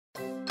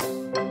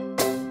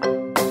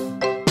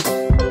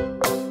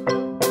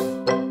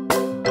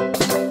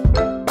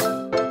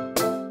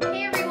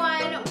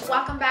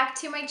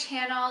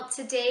channel.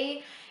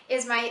 Today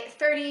is my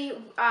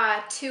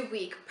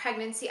 32-week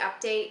pregnancy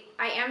update.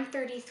 I am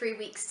 33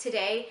 weeks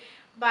today,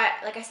 but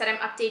like I said, I'm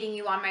updating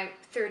you on my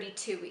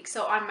 32 weeks,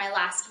 so on my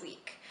last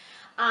week.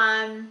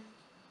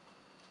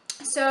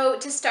 So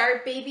to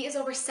start, baby is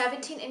over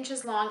 17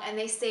 inches long, and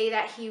they say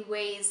that he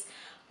weighs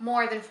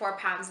more than 4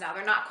 pounds now.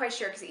 They're not quite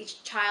sure because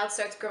each child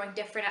starts growing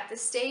different at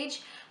this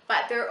stage,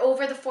 but they're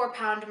over the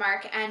 4-pound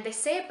mark, and they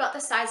say about the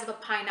size of a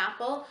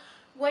pineapple,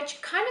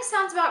 which kind of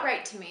sounds about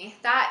right to me.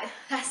 That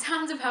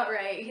sounds about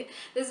right.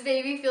 This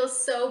baby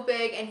feels so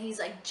big, and he's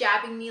like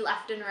jabbing me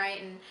left and right,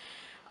 and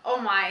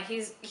oh my,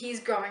 he's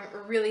growing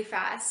really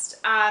fast.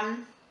 I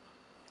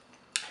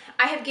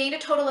have gained a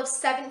total of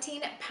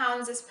 17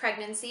 pounds this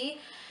pregnancy.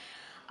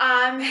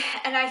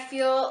 And I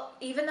feel,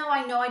 even though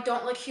I know I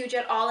don't look huge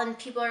at all, and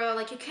people are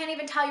like, you can't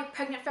even tell you're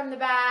pregnant from the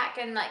back,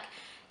 and like,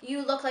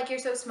 you look like you're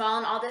so small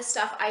and all this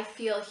stuff, I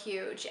feel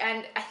huge.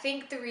 And I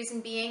think the reason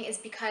being is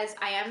because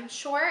I am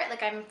short,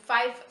 like I'm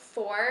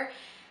 5'4".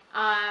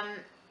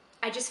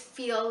 I just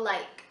feel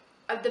like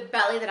the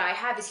belly that I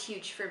have is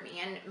huge for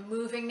me, and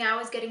moving now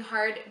is getting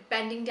hard.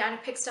 Bending down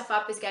to pick stuff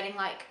up is getting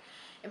like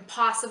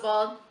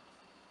impossible.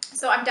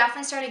 So I'm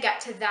definitely starting to get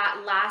to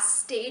that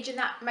last stage in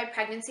my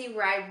pregnancy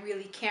where I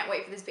really can't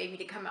wait for this baby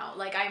to come out.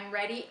 Like, I'm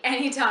ready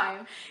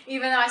anytime.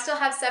 Even though I still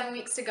have 7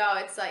 weeks to go,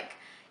 it's like,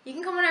 you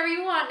can come whenever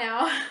you want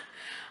now.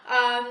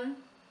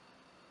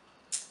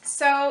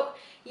 So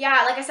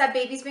yeah, like I said,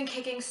 baby's been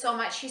kicking so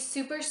much. He's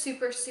super,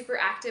 super, super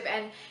active,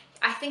 and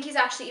I think he's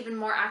actually even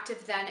more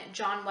active than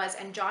John was,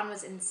 and John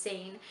was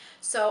insane.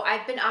 So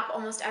I've been up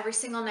almost every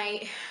single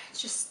night,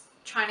 just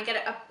trying to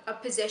get a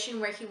position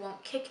where he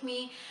won't kick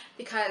me,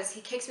 because he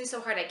kicks me so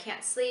hard I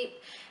can't sleep.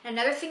 And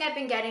another thing I've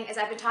been getting is,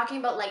 I've been talking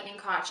about lightning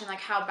crotch and like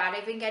how bad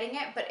I've been getting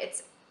it, but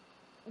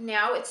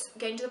now it's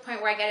getting to the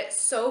point where I get it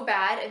so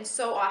bad and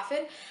so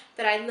often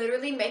that I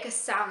literally make a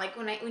sound. Like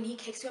when he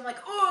kicks me, I'm like,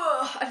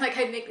 oh, and like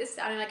I make this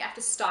sound, and like I have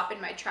to stop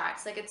in my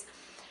tracks. Like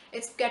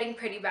it's getting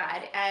pretty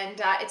bad,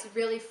 and it's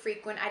really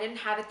frequent. I didn't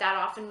have it that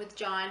often with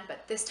John,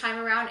 but this time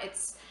around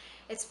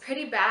it's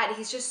pretty bad.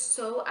 He's just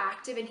so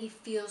active, and he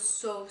feels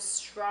so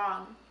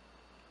strong.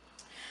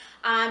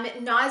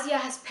 Nausea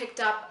has picked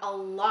up a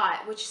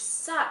lot, which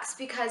sucks,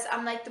 because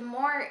I'm like, the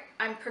more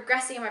I'm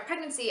progressing in my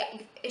pregnancy,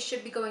 it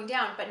should be going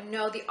down, but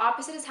no, the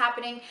opposite is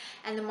happening,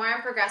 and the more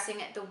I'm progressing,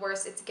 the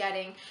worse it's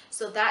getting.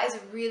 So that is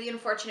really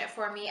unfortunate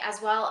for me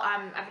as well.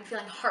 I've been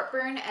feeling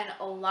heartburn, and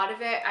a lot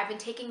of it, I've been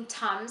taking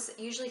Tums,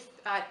 usually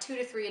 2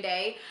 to 3 a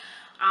day,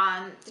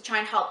 to try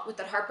and help with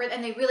that heartburn,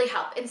 and they really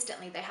help.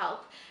 Instantly they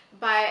help,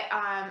 but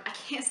I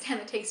can't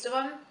stand the taste of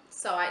them,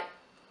 so I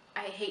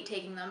hate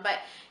taking them. But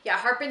yeah,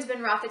 heartburn's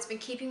been rough. It's been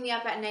keeping me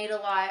up at night a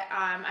lot.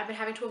 I've been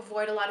having to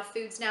avoid a lot of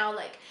foods now,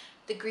 like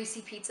the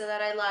greasy pizza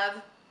that I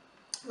love,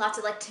 lots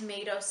of like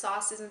tomato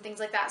sauces and things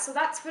like that. So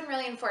that's been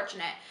really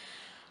unfortunate.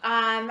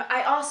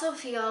 I also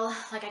feel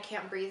like I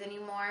can't breathe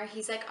anymore.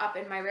 He's like up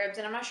in my ribs,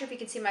 and I'm not sure if you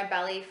can see my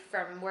belly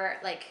from where,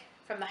 like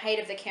from the height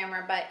of the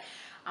camera, but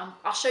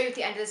I'll show you at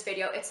the end of this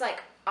video. It's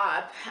like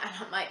up, and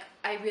I'm like,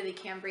 I really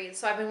can't breathe.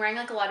 So I've been wearing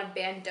like a lot of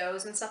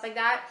bandeaus and stuff like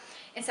that,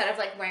 instead of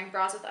like wearing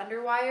bras with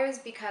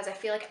underwires, because I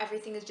feel like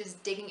everything is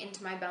just digging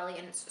into my belly,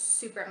 and it's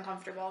super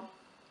uncomfortable.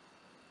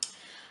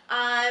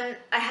 I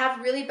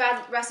have really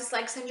bad restless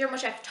leg syndrome,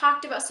 which I've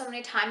talked about so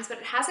many times, but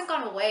it hasn't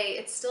gone away.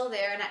 It's still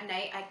there, and at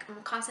night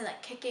I'm constantly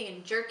like kicking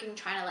and jerking,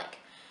 trying to like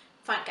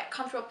get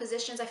comfortable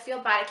positions. I feel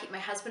bad. I keep my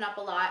husband up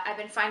a lot. I've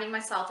been finding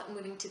myself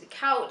moving to the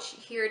couch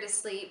here to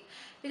sleep,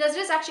 because it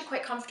is actually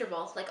quite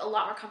comfortable, like a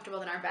lot more comfortable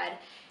than our bed,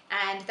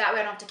 and that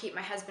way I don't have to keep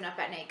my husband up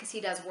at night because he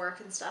does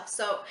work and stuff.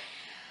 So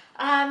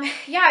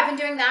yeah, I've been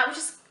doing that, which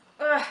is,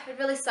 it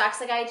really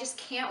sucks. Like, I just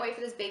can't wait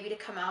for this baby to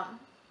come out.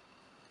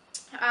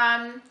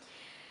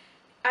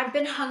 I've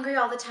been hungry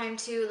all the time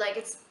too. Like,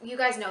 it's, you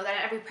guys know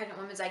that every pregnant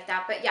woman's like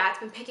that, but yeah, it's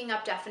been picking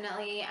up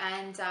definitely.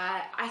 And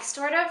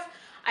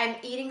I'm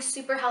eating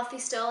super healthy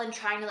still and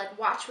trying to like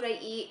watch what I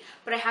eat,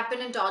 but I have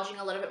been indulging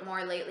a little bit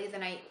more lately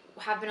than I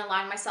have been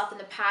allowing myself in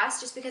the past,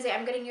 just because I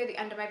am getting near the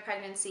end of my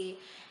pregnancy,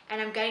 and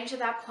I'm getting to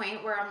that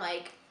point where I'm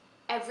like,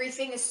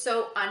 everything is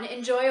so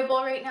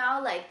unenjoyable right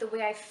now, like the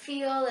way I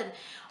feel and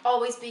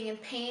always being in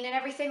pain and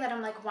everything, that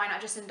I'm like, why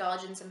not just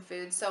indulge in some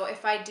food? So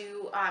if I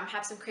do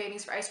have some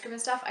cravings for ice cream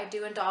and stuff, I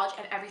do indulge,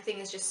 and everything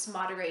is just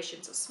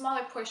moderation, so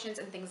smaller portions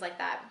and things like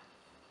that.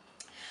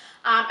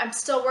 I'm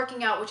still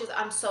working out, which is,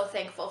 I'm so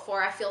thankful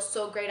for. I feel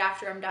so great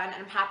after I'm done,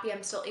 and I'm happy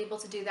I'm still able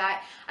to do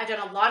that. I've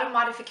done a lot of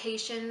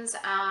modifications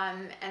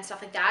and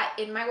stuff like that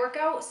in my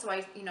workout, so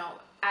I,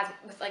 as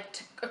with like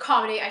to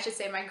accommodate, I should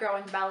say, my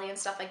growing belly and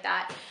stuff like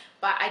that.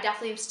 But I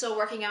definitely am still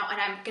working out,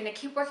 and I'm gonna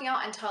keep working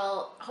out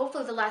until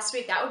hopefully the last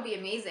week. That would be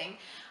amazing.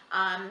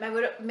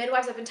 My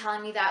midwives have been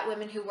telling me that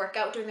women who work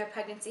out during their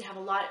pregnancy have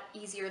a lot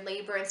easier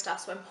labor and stuff,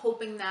 so I'm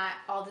hoping that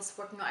all this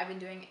working out I've been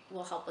doing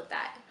will help with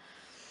that.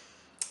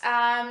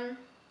 A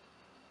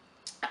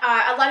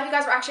lot of you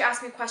guys were actually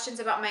asking me questions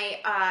about my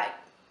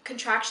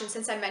contractions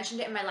since I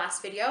mentioned it in my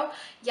last video.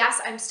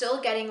 Yes, I'm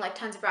still getting like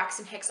tons of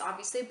Braxton Hicks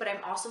obviously, but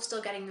I'm also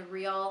still getting the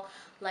real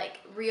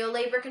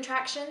labor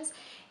contractions,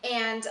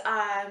 and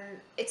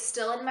it's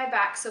still in my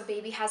back, so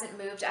baby hasn't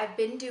moved. I've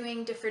been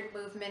doing different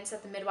movements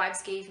that the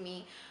midwives gave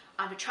me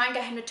to try and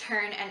get him to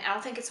turn, and I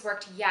don't think it's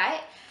worked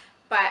yet,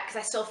 but because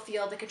I still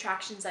feel the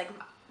contractions, like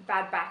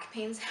bad back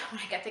pains when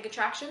I get the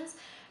contractions.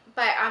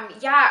 But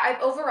yeah,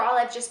 overall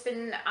I've just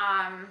been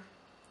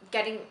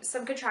getting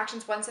some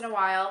contractions once in a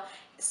while.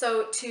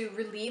 So to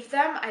relieve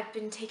them, I've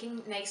been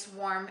taking nice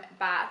warm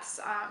baths.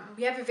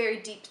 We have a very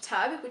deep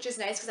tub, which is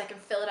nice because I can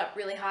fill it up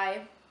really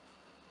high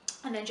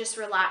and then just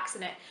relax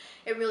in it.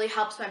 It really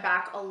helps my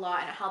back a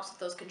lot, and it helps with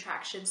those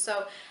contractions.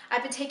 So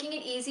I've been taking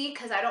it easy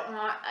because I don't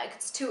want, like,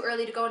 it's too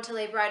early to go into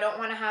labor. I don't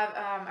want to have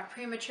a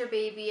premature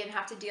baby and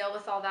have to deal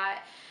with all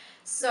that.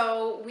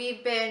 So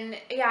we've been,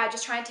 yeah,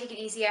 just trying to take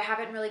it easy. I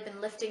haven't really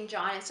been lifting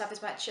John and stuff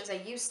as much as I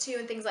used to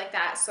and things like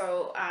that.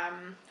 So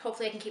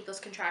hopefully I can keep those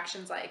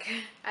contractions like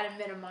at a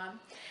minimum.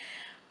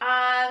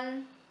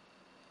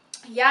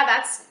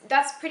 Yeah,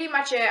 that's pretty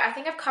much it. I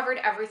think I've covered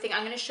everything.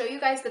 I'm going to show you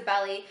guys the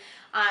belly.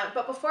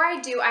 But before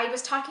I do, I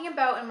was talking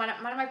about in one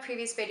of my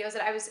previous videos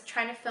that I was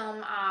trying to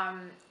film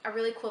a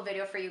really cool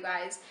video for you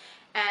guys.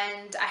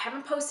 And I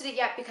haven't posted it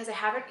yet because I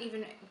haven't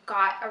even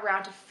got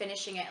around to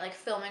finishing it, like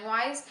filming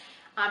wise.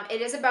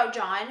 It is about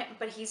John,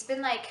 but he's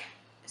been like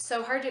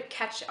so hard to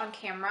catch on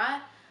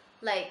camera.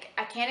 Like,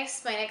 I can't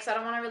explain it because I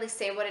don't want to really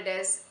say what it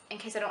is in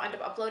case I don't end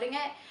up uploading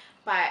it.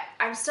 But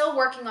I'm still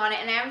working on it,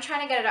 and I am trying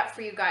to get it up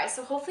for you guys.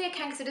 So hopefully I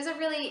can, because it is a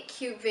really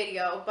cute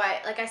video.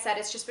 But like I said,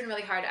 it's just been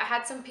really hard. I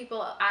had some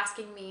people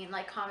asking me and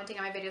like commenting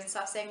on my videos and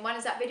stuff saying, when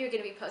is that video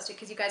going to be posted?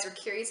 Because you guys were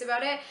curious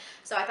about it.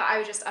 So I thought I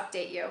would just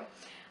update you.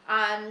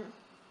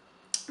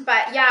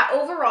 But yeah,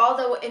 overall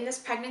though, in this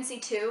pregnancy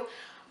too,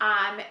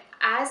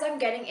 as I'm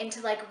getting into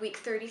like week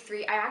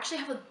 33, I actually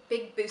have a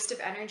big boost of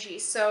energy.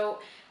 So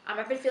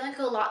I've been feeling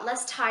a lot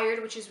less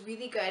tired, which is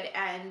really good.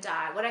 And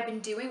what I've been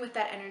doing with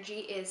that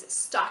energy is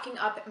stocking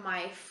up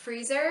my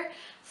freezer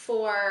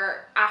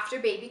for after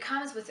baby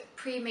comes with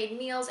pre-made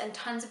meals and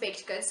tons of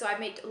baked goods. So I've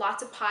made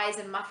lots of pies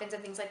and muffins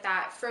and things like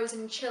that,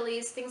 frozen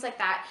chilies, things like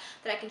that,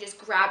 that I can just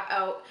grab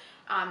out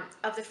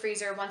of the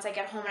freezer once I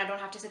get home and I don't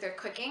have to sit there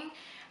cooking.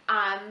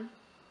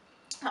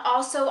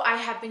 Also, I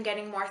have been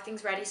getting more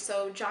things ready.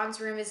 So John's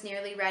room is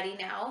nearly ready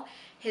now,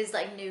 his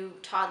like new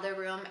toddler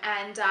room,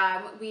 and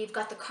we've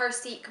got the car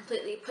seat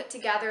completely put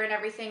together and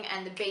everything,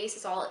 and the base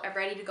is all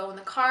ready to go in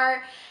the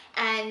car.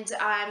 And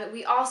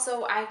we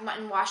also, I went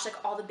and washed like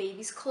all the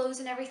baby's clothes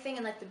and everything,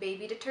 and like the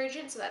baby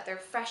detergent, so that they're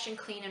fresh and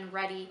clean and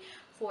ready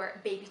for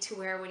baby to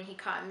wear when he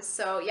comes.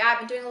 So yeah, I've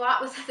been doing a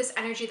lot with this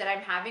energy that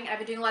I'm having. I've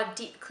been doing a lot of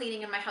deep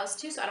cleaning in my house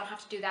too, so I don't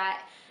have to do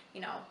that, you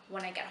know,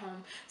 when I get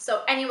home.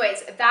 So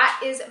anyways, that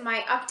is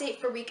my update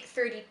for week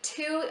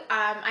 32.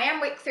 I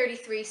am week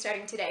 33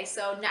 starting today,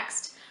 so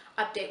next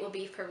update will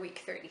be for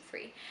week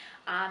 33.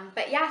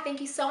 But yeah,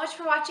 thank you so much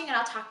for watching, and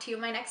I'll talk to you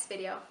in my next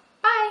video.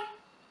 Bye!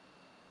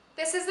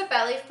 This is the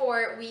belly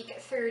for week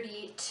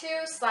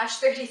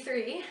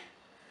 32/33.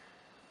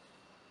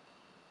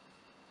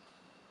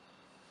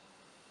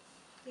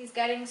 He's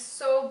getting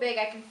so big,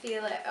 I can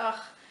feel it. Ugh.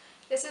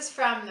 This is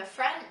from the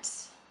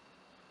front.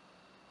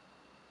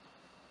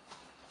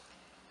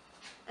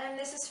 And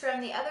this is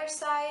from the other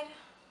side.